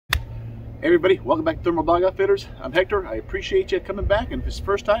Everybody, welcome back to Thermal Dog Outfitters. I'm Hector. I appreciate you coming back, and if it's the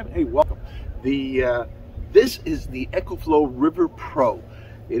first time, hey, welcome. This is the ECOFLOW River Pro.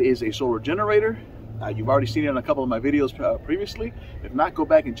 It is a solar generator. You've already seen it in a couple of my videos previously. If not, go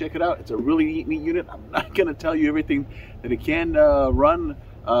back and check it out. It's a really neat unit. I'm not going to tell you everything that it can run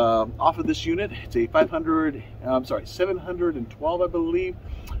off of this unit. It's a 712, I believe,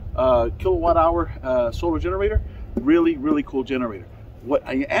 kilowatt hour solar generator. Really cool generator. What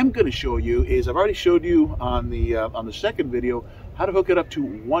I am going to show you is, I've already showed you on the second video how to hook it up to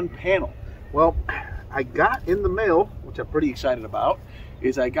one panel. Well, I got in the mail, which I'm pretty excited about,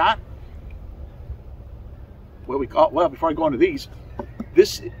 is I got what we call, well, before I go into these,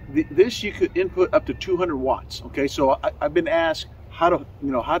 this you could input up to 200 watts. Okay, so I've been asked how to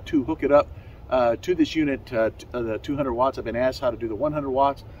hook it up to this unit, the 200 watts. I've been asked how to do the 100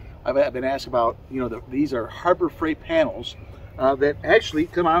 watts. I've been asked about, these are Harbor Freight panels that actually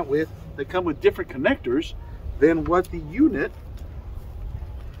come with different connectors than what the unit.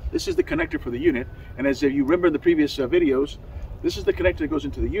 This is the connector for the unit, and as you remember in the previous videos, this is the connector that goes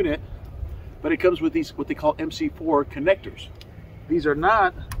into the unit, but it comes with these, what they call MC4 connectors. These are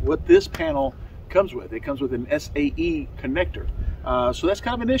not what this panel comes with. It comes with an SAE connector. So that's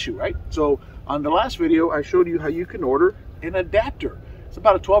kind of an issue, right? So on the last video, I showed you how you can order an adapter. It's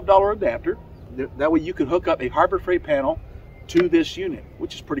about a $12 adapter. That way you can hook up a Harbor Freight panel to this unit,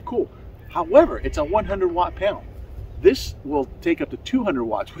 which is pretty cool. However, it's a 100 watt panel. This will take up to 200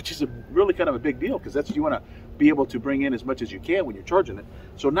 watts, which is really kind of a big deal, because that's, you want to be able to bring in as much as you can when you're charging it.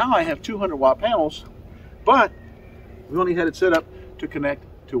 So now I have 200 watt panels, but we only had it set up to connect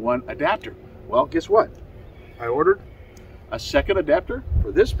to one adapter. Well, guess what? I ordered a second adapter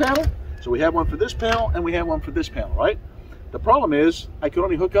for this panel. So we have one for this panel and we have one for this panel, right? The problem is I could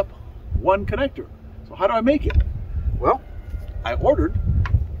only hook up one connector. So how do I make it? Well, I ordered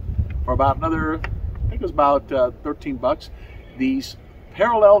for about another, I think it was about 13 bucks, these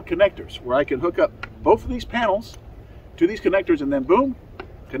parallel connectors, where I can hook up both of these panels to these connectors and then boom,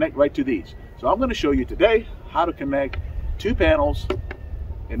 connect right to these. So I'm going to show you today how to connect two panels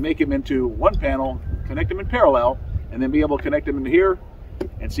and make them into one panel, connect them in parallel, and then be able to connect them into here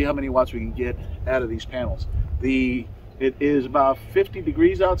and see how many watts we can get out of these panels. It is about 50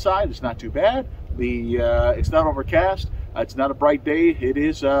 degrees outside. It's not too bad. It's not overcast. It's not a bright day. It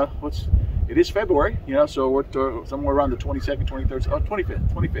is it is February, so we're somewhere around the 22nd, 23rd,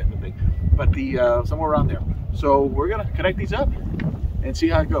 25th, I think. But somewhere around there. So we're gonna connect these up and see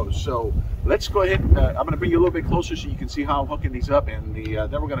how it goes. So let's go ahead. I'm gonna bring you a little bit closer so you can see how I'm hooking these up, and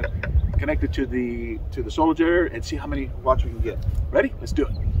then we're gonna connect it to the solar generator and see how many watts we can get. Ready? Let's do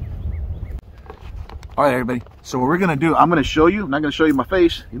it. All right, everybody. So what we're gonna do, I'm gonna show you. I'm not gonna show you my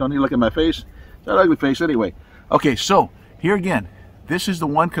face. You don't need to look at my face. It's an ugly face anyway. Okay, so here again, this is the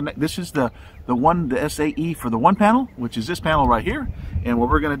one connect. This is the SAE for the one panel, which is this panel right here. And what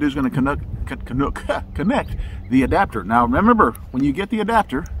we're gonna do is gonna connect the adapter. Now remember, when you get the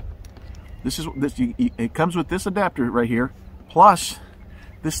adapter, it comes with this adapter right here, plus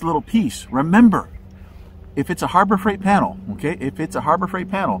this little piece. Remember, if it's a Harbor Freight panel, okay, if it's a Harbor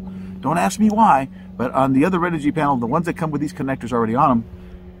Freight panel, don't ask me why, but on the other Renogy panel, the ones that come with these connectors already on them,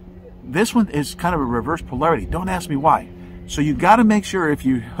 this one is kind of a reverse polarity. Don't ask me why. So you got to make sure, if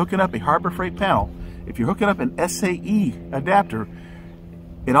you're hooking up a Harbor Freight panel, if you're hooking up an SAE adapter,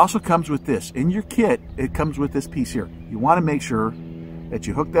 it also comes with this. In your kit, it comes with this piece here. You want to make sure that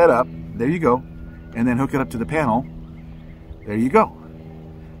you hook that up. There you go. And then hook it up to the panel. There you go.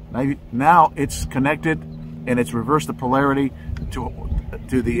 Now it's connected, and it's reversed the polarity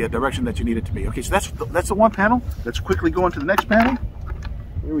to the direction that you need it to be. Okay, so that's the one panel. Let's quickly go into the next panel.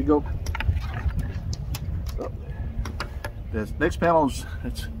 Here we go. The next panel is,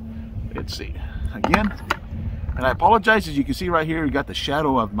 let's see again. And I apologize, as you can see right here, you got the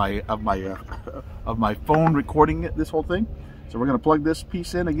shadow of my phone recording this whole thing. So we're going to plug this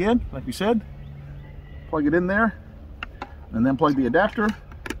piece in again, like we said. Plug it in there, and then plug the adapter.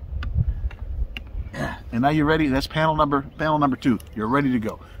 And now you're ready. That's panel number 2. You're ready to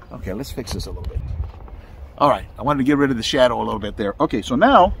go. Okay, let's fix this a little bit. All right, I wanted to get rid of the shadow a little bit there. Okay, so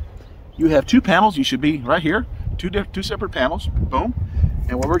now you have two panels. You should be right here, two separate panels. Boom.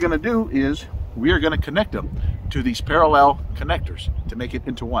 And what we're going to do is we are going to connect them to these parallel connectors to make it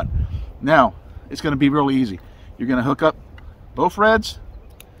into one. Now it's going to be really easy. You're going to hook up both reds,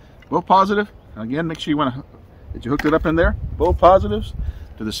 both positive. Again, make sure that you hooked it up in there. Both positives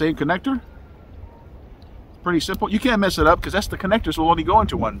to the same connector. Pretty simple. You can't mess it up, because that's the connectors will only go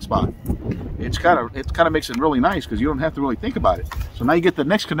into one spot. It kind of makes it really nice, because you don't have to really think about it. So now you get the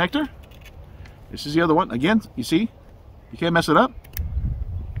next connector. This is the other one. Again, you see, you can't mess it up.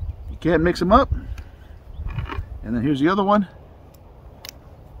 Can't mix them up. And then here's the other one.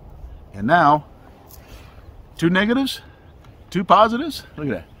 And now, 2 negatives, 2 positives. Look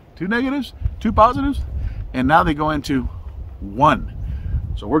at that. 2 negatives, 2 positives. And now they go into 1.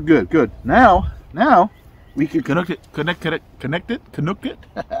 So we're good, good. Now we can connect it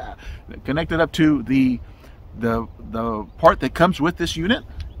up to the part that comes with this unit.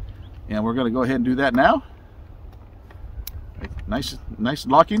 And we're going to go ahead and do that now. Nice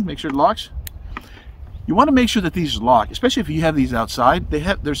locking. Make sure it locks. You want to make sure that these lock, especially if you have these outside.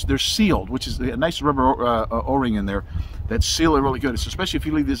 They're sealed, which is a nice rubber O-ring in there that seal it really good. So especially if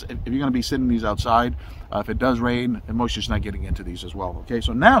you leave this, if you're going to be sitting these outside, if it does rain, and moisture's not getting into these as well. Okay,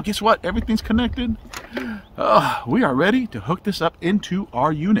 so now guess what? Everything's connected. We are ready to hook this up into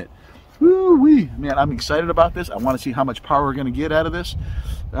our unit. Woo-wee. Man, I'm excited about this. I want to see how much power we're going to get out of this.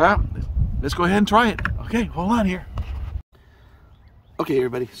 Let's go ahead and try it. Okay, hold on here. Okay,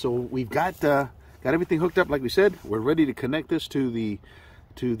 everybody. So we've got everything hooked up like we said. We're ready to connect this to the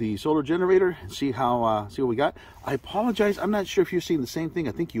solar generator and see what we got. I apologize. I'm not sure if you're seeing the same thing.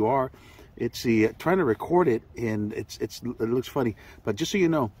 I think you are. It's trying to record it, and it looks funny. But just so you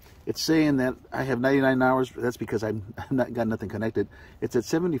know, it's saying that I have 99 hours. That's because I've not got nothing connected. It's at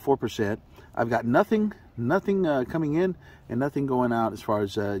 74%. I've got nothing coming in and nothing going out as far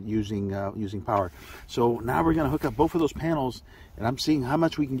as using power. So now we're going to hook up both of those panels, and I'm seeing how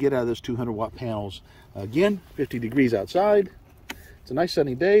much we can get out of those 200-watt panels. Again, 50 degrees outside. It's a nice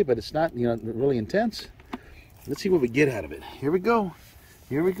sunny day, but it's not, really intense. Let's see what we get out of it. Here we go.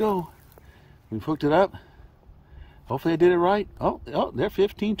 Here we go. We've hooked it up. Hopefully I did it right. Oh, they're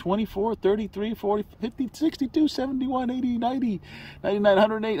 15, 24, 33, 40, 50, 62, 71, 80, 90, 99,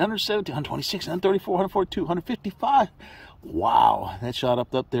 108, 170, 126, 134, 142, 155. Wow, that shot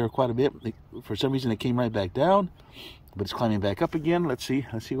up there quite a bit. For some reason, it came right back down, but it's climbing back up again. Let's see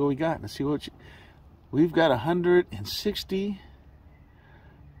what we got. Let's see what we've got. 160,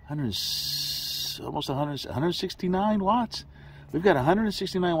 almost 169 watts. We've got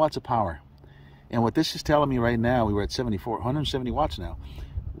 169 watts of power. And what this is telling me right now, we were at 170 watts now.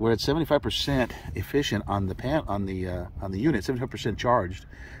 We're at 75% efficient on the unit, 75% charged,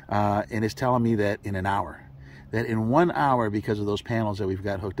 and it's telling me that in an hour, that in 1 hour, because of those panels that we've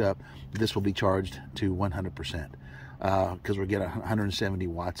got hooked up, this will be charged to 100%, because we're getting 170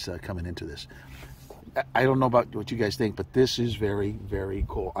 watts coming into this. I don't know about what you guys think, but this is very, very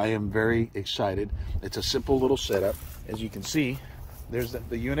cool. I am very excited. It's a simple little setup. As you can see, there's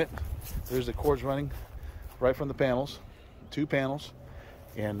the unit. There's the cords running right from the panels, 2 panels,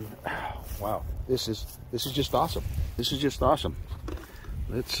 and wow, this is just awesome. This is just awesome.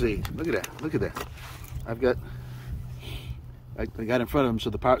 Let's see. Look at that. Look at that. I got in front of them,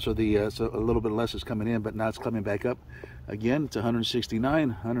 so the power, so a little bit less is coming in, but now it's coming back up again. It's 169,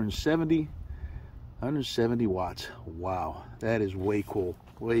 170 watts. Wow, that is way cool.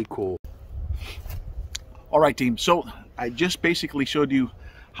 Way cool. All right, team. So I just basically showed you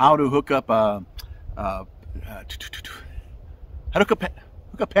how to hook up hook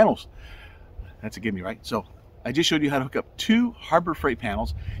up panels. That's a gimme, right? So I just showed you how to hook up 2 Harbor Freight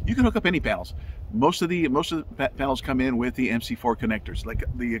panels. You can hook up any panels. Most of the panels come in with the MC4 connectors, like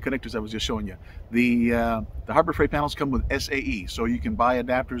the connectors I was just showing you. The Harbor Freight panels come with SAE, so you can buy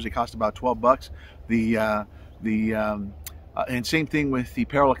adapters. They cost about 12 bucks. And same thing with the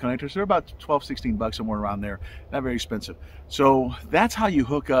parallel connectors. They're about 12, 16 bucks, somewhere around there. Not very expensive. So that's how you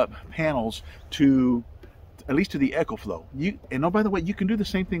hook up panels to, at least to the ECOFLOW. And oh, by the way, you can do the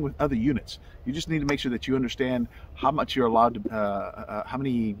same thing with other units. You just need to make sure that you understand how much you're allowed to, how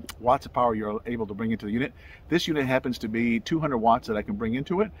many watts of power you're able to bring into the unit. This unit happens to be 200 watts that I can bring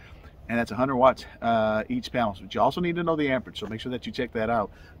into it, and that's 100 watts each panel. But you also need to know the amperage, so make sure that you check that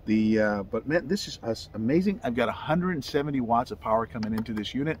out. But man, this is amazing. I've got 170 watts of power coming into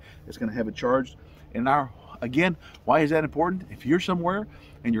this unit. It's going to have it charged. And now, again, why is that important? If you're somewhere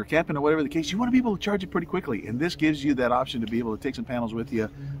and you're camping or whatever the case, you want to be able to charge it pretty quickly, and this gives you that option to be able to take some panels with you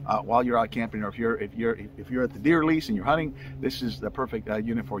while you're out camping, or if you're at the deer lease and you're hunting, this is the perfect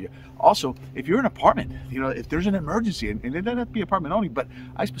unit for you. Also, if you're in an apartment, if there's an emergency, and it doesn't have to be apartment only, but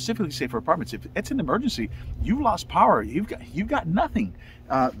I specifically say for apartments, if it's an emergency, you lost power, you've got nothing.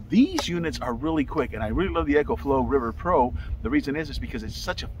 These units are really quick, and I really love the ECOFLOW River Pro. The reason is because it's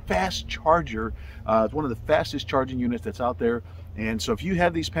such a fast charger. It's one of the fastest charging units that's out there. And so if you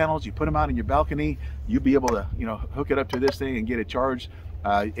have these panels, you put them out in your balcony, you'll be able to, hook it up to this thing and get it charged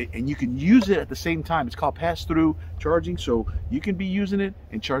and you can use it at the same time. It's called pass-through charging, so you can be using it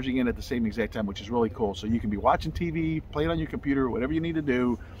and charging it at the same exact time, which is really cool. So you can be watching TV, playing on your computer, whatever you need to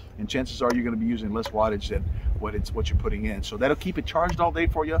do, and chances are you're going to be using less wattage than what you're putting in. So that'll keep it charged all day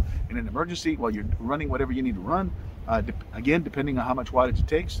for you in an emergency while you're running whatever you need to run. Again, depending on how much wattage it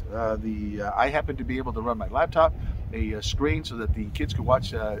takes. I happen to be able to run my laptop, a screen, so that the kids could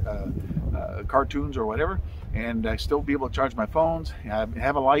watch cartoons or whatever, and I still be able to charge my phones. I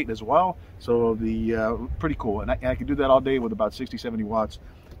have a light as well, so pretty cool. And I can do that all day with about 60-70 watts,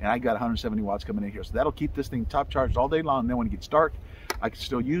 and I got 170 watts coming in here. So that'll keep this thing top charged all day long. And then when it gets dark, I can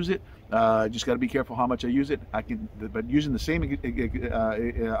still use it. Just got to be careful how much I use it. But using the same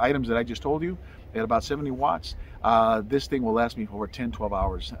items that I just told you at about 70 watts, this thing will last me for over 10-12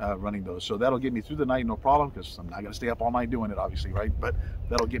 hours running those. So that'll get me through the night, no problem, because I'm not going to stay up all night doing it, obviously, right? But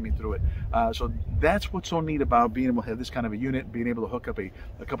that'll get me through it. So that's what's so neat about being able to have this kind of a unit, being able to hook up a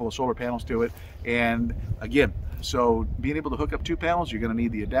couple of solar panels to it. And again, so being able to hook up 2 panels, you're going to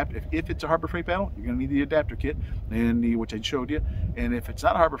need the adapter. If it's a Harbor Freight panel, you're going to need the adapter kit, which I showed you. And if it's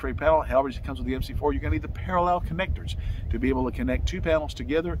not a Harbor Freight panel, however it comes with the MC4, you're going to need the parallel connectors to be able to connect 2 panels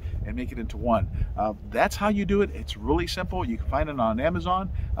together and make it into one. That's how you do it. It's really simple. You can find it on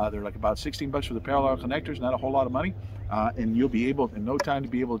Amazon. They're like about 16 bucks for the parallel connectors, not a whole lot of money. And you'll be able, in no time, to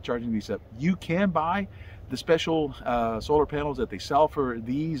be able to charge these up. You can buy the special solar panels that they sell for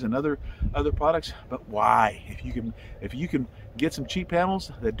these and other products, but why? If you can get some cheap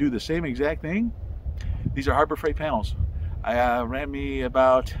panels that do the same exact thing, these are Harbor Freight panels. I ran me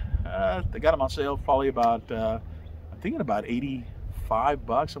about, they got them on sale probably about, I'm thinking about 85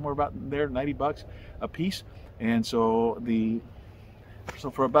 bucks, somewhere about there, 90 bucks a piece. And so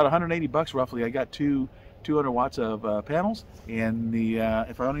for about 180 bucks roughly, I got 200 watts of panels, and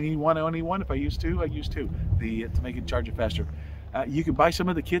if I only need one, I only need one. If I use 2, I use 2 to make it charge it faster. You can buy some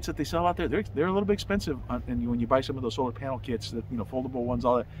of the kits that they sell out there. They're a little bit expensive, and when you buy some of those solar panel kits, that foldable ones,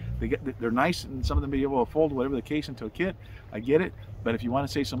 all that, they're nice, and some of them be able to fold whatever the case into a kit. I get it, but if you want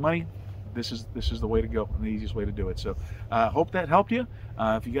to save some money, this is the way to go, and the easiest way to do it. So hope that helped you.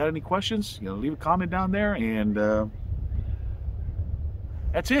 If you got any questions, leave a comment down there, and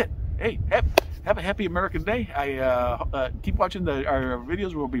that's it. Hey, have a happy American Day. I keep watching our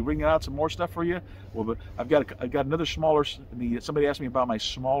videos. We'll be bringing out some more stuff for you. I got another smaller. Somebody asked me about my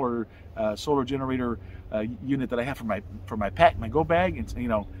smaller solar generator unit that I have for my pack, my go bag.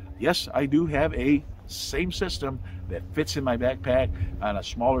 And yes, I do have a same system that fits in my backpack on a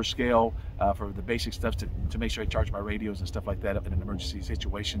smaller scale for the basic stuff to make sure I charge my radios and stuff like that up in an emergency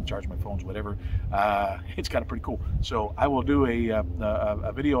situation, charge my phones, whatever. It's kind of pretty cool. So I will do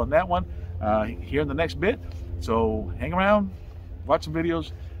a video on that one here in the next bit. So hang around, watch some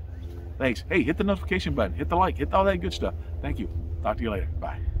videos. Thanks. Hey, hit the notification button, hit the like, hit all that good stuff. Thank you. Talk to you later.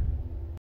 Bye.